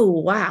 oh,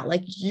 wow,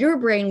 like your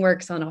brain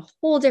works on a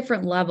whole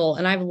different level.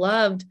 And I've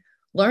loved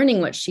learning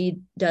what she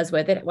does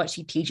with it, what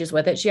she teaches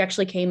with it. She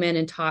actually came in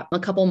and taught a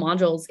couple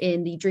modules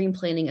in the Dream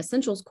Planning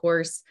Essentials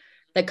course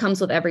that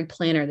comes with every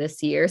planner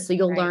this year. So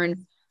you'll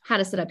learn how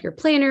to set up your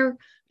planner.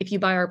 If you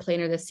buy our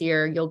planner this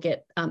year, you'll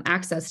get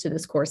access to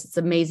this course. It's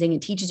amazing.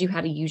 It teaches you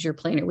how to use your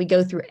planner. We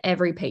go through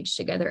every page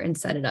together and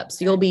set it up.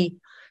 So you'll be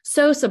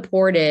so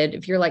supported.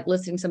 If you're like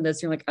listening to some of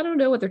this, you're like, I don't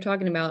know what they're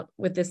talking about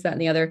with this, that,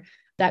 and the other.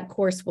 That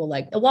course will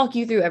walk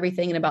you through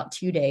everything in about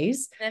 2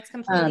 days. And it's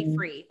completely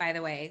free, by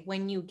the way.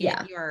 When you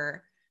get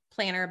your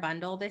planner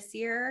bundle this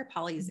year,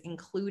 Polly's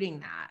including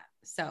that.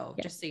 So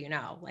just so you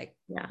know,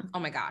 oh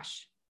my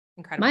gosh,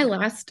 incredible.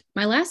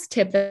 My last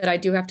tip that I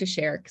do have to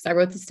share, because I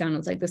wrote this down, I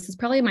was like, this is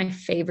probably my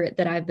favorite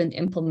that I've been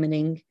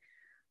implementing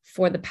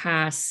for the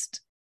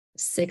past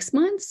 6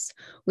 months.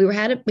 We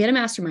had a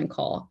mastermind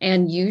call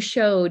and you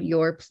showed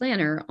your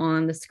planner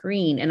on the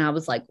screen. And I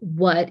was like,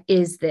 what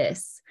is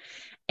this?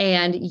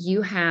 And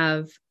you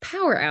have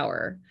Power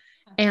Hour.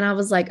 And I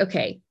was like,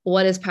 okay,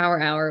 what is Power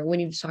Hour? We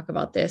need to talk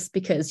about this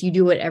because you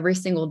do it every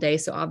single day.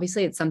 So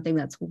obviously it's something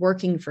that's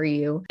working for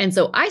you. And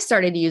so I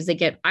started using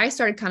it. I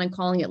started kind of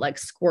calling it like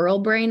squirrel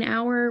brain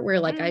hour, where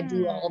like I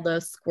do all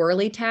the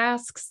squirrely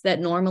tasks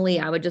that normally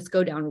I would just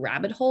go down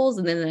rabbit holes.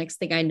 And then the next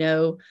thing I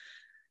know,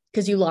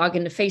 because you log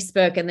into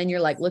Facebook and then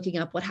you're like looking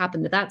up what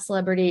happened to that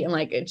celebrity. And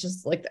like, it's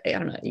just like, I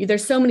don't know,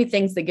 there's so many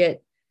things that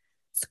get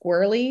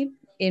squirrely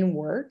in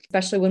work,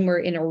 especially when we're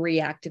in a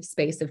reactive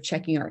space of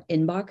checking our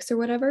inbox or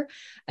whatever.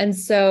 And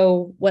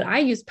so what I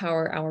use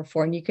Power Hour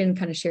for, and you can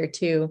kind of share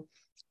too,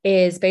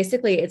 is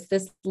basically it's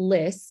this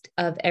list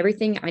of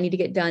everything I need to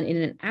get done in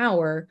an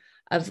hour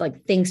of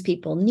like things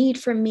people need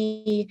from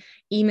me,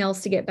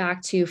 emails to get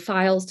back to,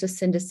 files to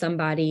send to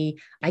somebody.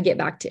 I get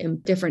back to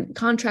different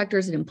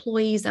contractors and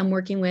employees I'm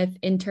working with,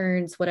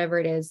 interns, whatever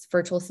it is,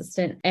 virtual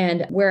assistant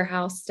and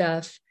warehouse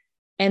stuff.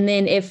 And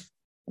then if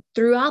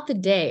throughout the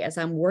day, as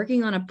I'm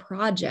working on a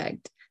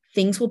project,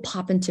 things will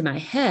pop into my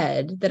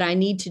head that I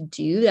need to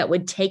do that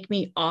would take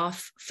me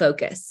off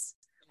focus.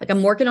 Like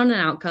I'm working on an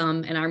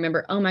outcome and I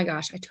remember, oh my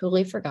gosh, I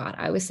totally forgot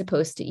I was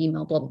supposed to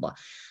email blah, blah, blah.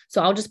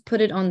 So I'll just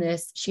put it on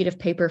this sheet of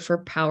paper for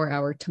Power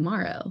Hour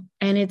tomorrow.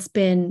 And it's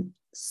been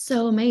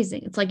so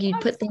amazing. It's like you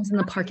put things in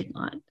the parking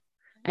lot.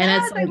 And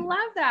it's like, I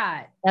love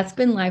that. That's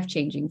been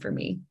life-changing for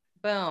me.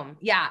 Boom.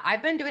 Yeah.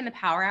 I've been doing the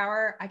Power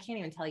Hour. I can't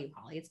even tell you,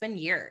 Polly, it's been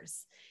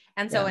years.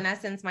 And so in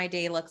essence, my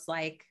day looks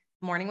like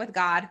morning with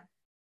God,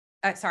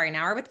 an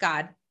hour with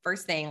God,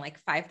 first thing,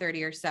 like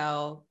 5:30 or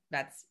so.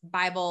 That's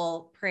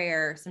Bible,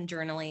 prayer, some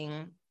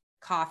journaling,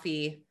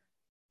 coffee,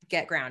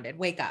 get grounded,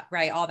 wake up,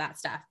 right? All that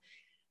stuff.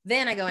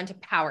 Then I go into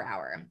Power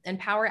Hour, and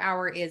Power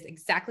Hour is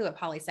exactly what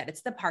Polly said.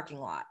 It's the parking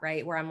lot,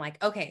 right? Where I'm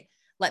like, okay,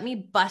 let me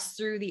bust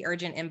through the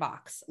urgent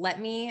inbox. Let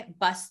me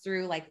bust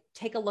through,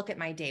 take a look at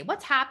my day.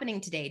 What's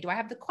happening today? Do I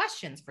have the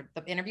questions for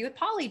the interview with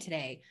Polly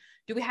today?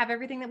 Do we have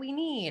everything that we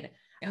need?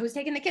 Who's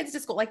taking the kids to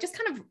school? Just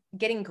kind of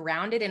getting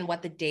grounded in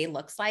what the day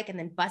looks like and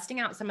then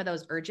busting out some of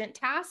those urgent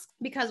tasks.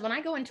 Because when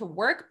I go into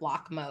work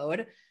block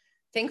mode,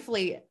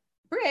 thankfully,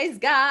 praise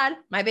God,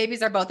 my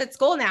babies are both at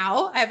school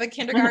now. I have a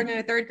kindergarten and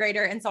a third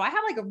grader. And so I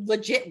have a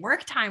legit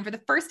work time for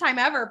the first time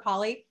ever,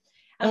 Polly.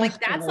 And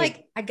that's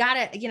I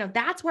gotta,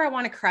 that's where I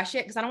want to crush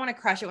it. Cause I don't want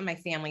to crush it when my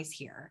family's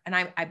here. And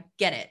I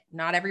get it.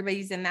 Not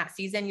everybody's in that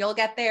season. You'll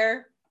get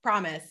there,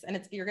 promise. And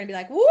you're going to be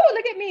like, woo,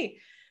 look at me.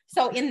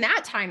 So in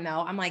that time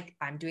though,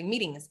 I'm doing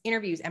meetings,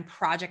 interviews and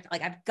project,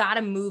 I've got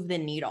to move the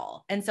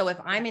needle. And so if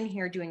I'm in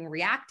here doing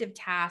reactive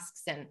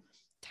tasks and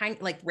time,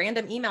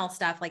 random email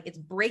stuff, it's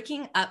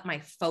breaking up my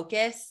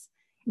focus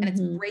and it's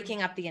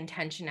breaking up the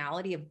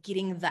intentionality of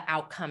getting the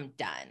outcome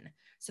done.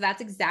 So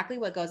that's exactly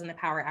what goes in the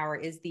Power Hour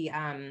is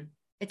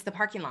it's the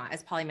parking lot,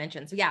 as Polly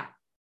mentioned. So yeah,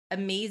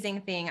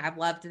 amazing thing. I've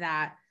loved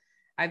that.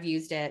 I've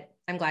used it.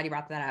 I'm glad you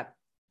brought that up.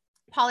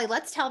 Polly,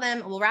 let's tell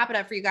them, we'll wrap it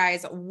up for you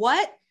guys.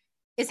 What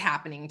is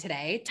happening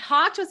today?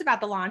 Talk to us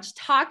about the launch,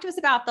 talk to us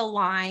about the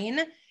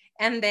line,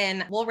 and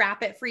then we'll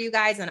wrap it for you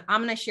guys. And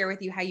I'm going to share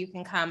with you how you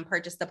can come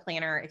purchase the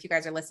planner. If you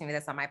guys are listening to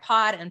this on my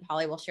pod, and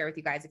Polly will share with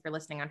you guys, if you're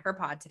listening on her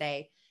pod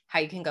today, how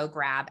you can go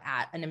grab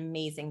at an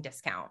amazing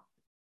discount.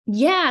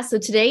 Yeah. So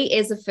today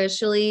is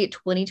officially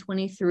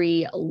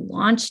 2023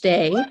 launch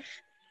day.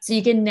 So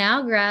you can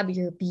now grab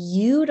your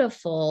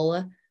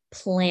beautiful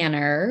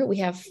planner. We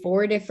have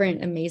 4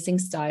 different amazing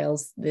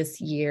styles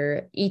this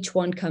year. Each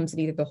one comes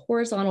in either the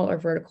horizontal or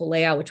vertical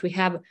layout, which we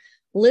have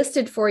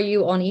listed for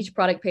you on each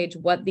product page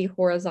what the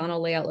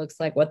horizontal layout looks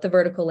like, what the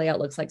vertical layout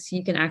looks like, so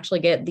you can actually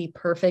get the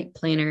perfect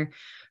planner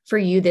for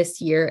you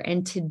this year.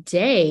 And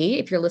today,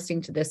 if you're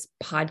listening to this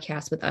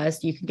podcast with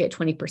us, you can get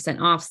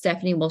 20% off.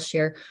 Stephanie will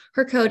share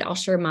her code. I'll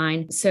share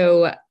mine.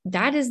 So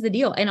that is the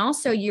deal. And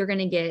also you're going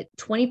to get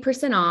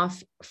 20%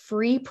 off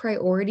free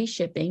priority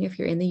shipping if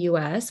you're in the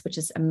US, which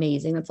is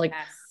amazing. That's like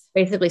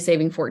basically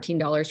saving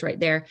 $14 right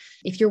there.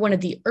 If you're one of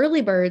the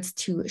early birds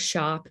to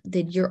shop,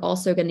 then you're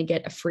also going to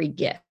get a free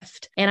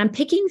gift. And I'm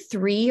picking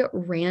 3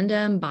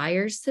 random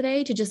buyers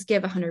today to just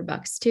give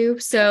 $100 to.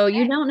 So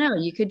you don't know,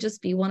 you could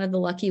just be one of the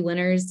lucky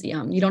winners.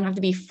 You don't have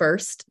to be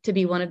first to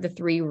be one of the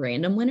 3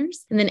 random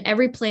winners. And then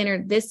every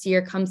planner this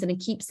year comes in a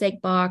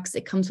keepsake box.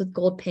 It comes with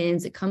gold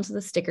pins. It comes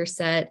with a sticker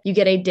set. You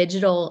get a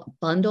digital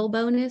bundle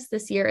bonus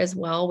this year as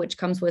well, which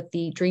comes with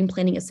the Dream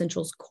Planning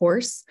Essentials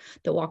course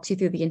that walks you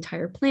through the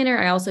entire planner.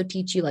 I also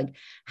teach you like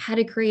how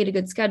to create a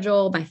good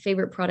schedule, my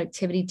favorite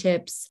productivity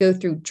tips, go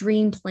through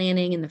dream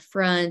planning in the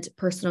front,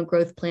 personal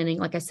growth planning.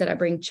 Like I said, I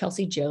bring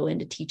Chelsea Joe in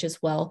to teach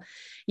as well.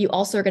 You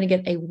also are going to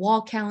get a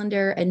wall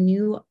calendar, a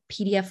new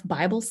PDF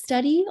Bible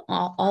study,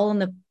 all on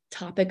the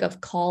topic of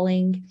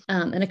calling,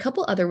 and a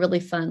couple other really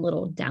fun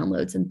little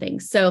downloads and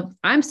things. So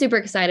I'm super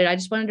excited. I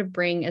just wanted to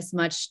bring as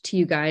much to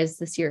you guys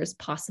this year as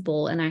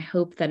possible. And I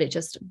hope that it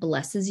just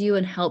blesses you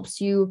and helps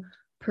you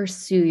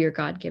pursue your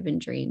God-given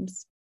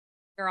dreams.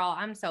 Girl,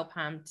 I'm so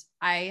pumped.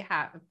 I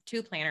have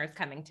 2 planners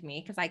coming to me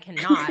because I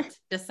cannot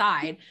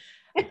decide.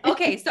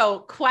 Okay.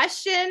 So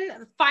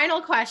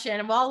final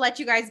question. Well, I'll let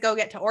you guys go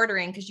get to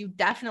ordering because you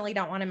definitely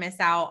don't want to miss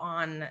out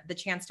on the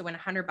chance to win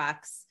 $100.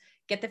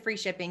 Get the free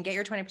shipping, get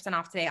your 20%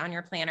 off today on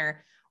your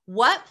planner.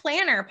 What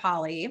planner,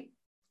 Polly,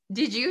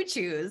 did you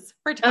choose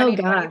for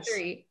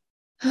 2023?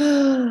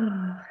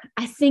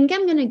 I think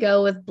I'm going to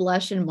go with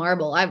Blush and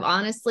Marble. I've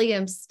honestly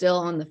am still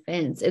on the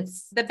fence.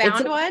 It's the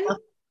bound one.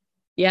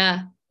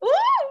 Yeah. Ooh!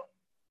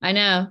 I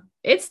know.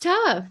 It's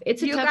tough.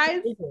 It's a tough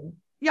guys, decision.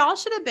 Y'all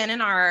should have been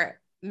in our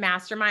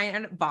mastermind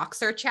and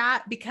Voxer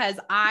chat because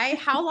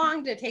how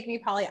long did it take me,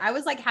 Polly? I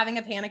was like having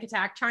a panic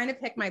attack trying to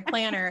pick my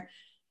planner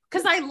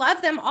because I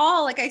love them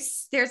all. Like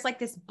there's like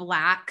this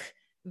black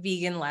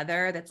vegan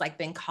leather that's like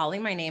been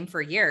calling my name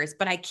for years,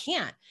 but I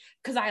can't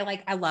because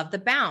I love the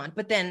bound.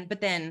 But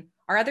then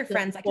our other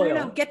friends like,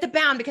 no, get the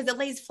bound because it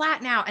lays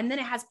flat now. And then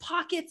it has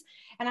pockets.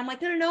 And I'm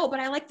like, no, but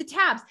I like the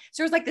tabs.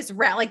 So it was like this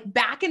like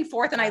back and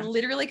forth and I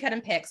literally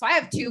couldn't pick. So I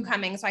have 2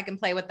 coming so I can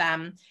play with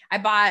them.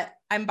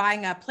 I'm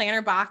buying a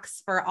planner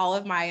box for all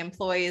of my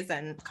employees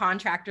and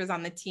contractors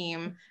on the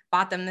team,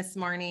 bought them this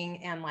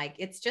morning. And like,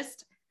 it's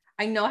just,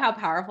 I know how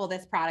powerful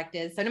this product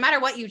is. So no matter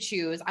what you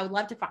choose, I would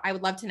love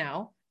to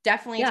know.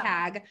 Definitely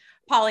tag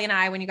Polly and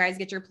I when you guys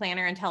get your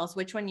planner and tell us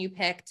which one you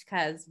picked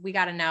because we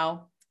got to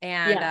know.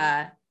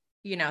 And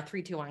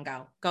 3, 2, 1,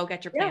 go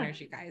get your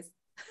planners, you guys.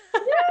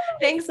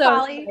 Thanks, so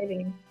Polly.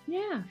 Exciting.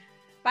 Yeah.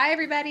 Bye,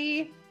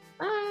 everybody.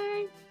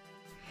 Bye.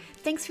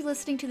 Thanks for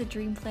listening to the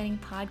Dream Planning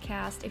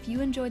Podcast. If you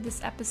enjoyed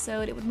this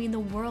episode, it would mean the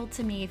world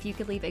to me if you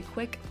could leave a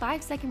quick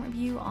 5-second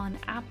review on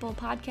Apple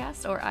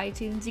Podcasts or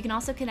iTunes. You can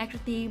also connect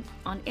with me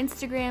on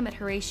Instagram at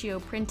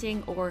Horatio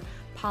Printing or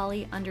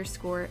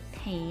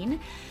Polly_Payne.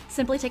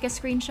 Simply take a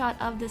screenshot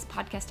of this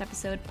podcast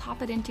episode,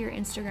 pop it into your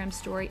Instagram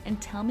story,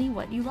 and tell me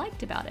what you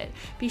liked about it.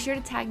 Be sure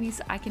to tag me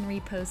so I can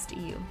repost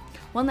you.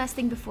 One last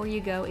thing before you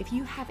go, if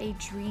you have a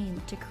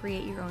dream to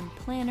create your own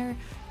planner,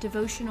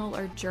 devotional,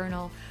 or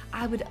journal,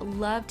 I would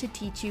love to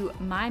teach you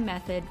my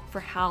method for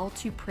how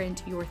to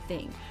print your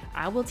thing.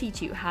 I will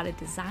teach you how to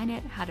design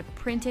it, how to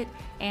print it,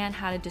 and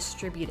how to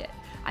distribute it.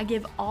 I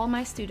give all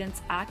my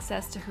students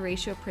access to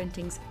Horatio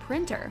Printing's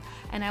printer,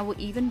 and I will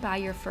even buy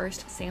your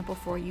first sample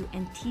for you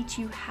and teach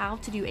you how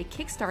to do a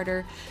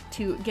Kickstarter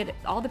to get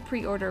all the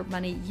pre-order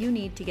money you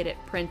need to get it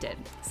printed.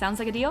 Sounds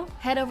like a deal?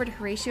 Head over to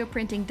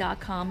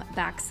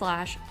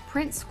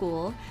HoratioPrinting.com/print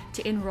school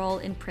to enroll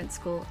in print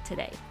school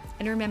today.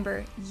 And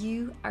remember,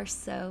 you are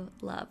so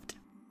loved.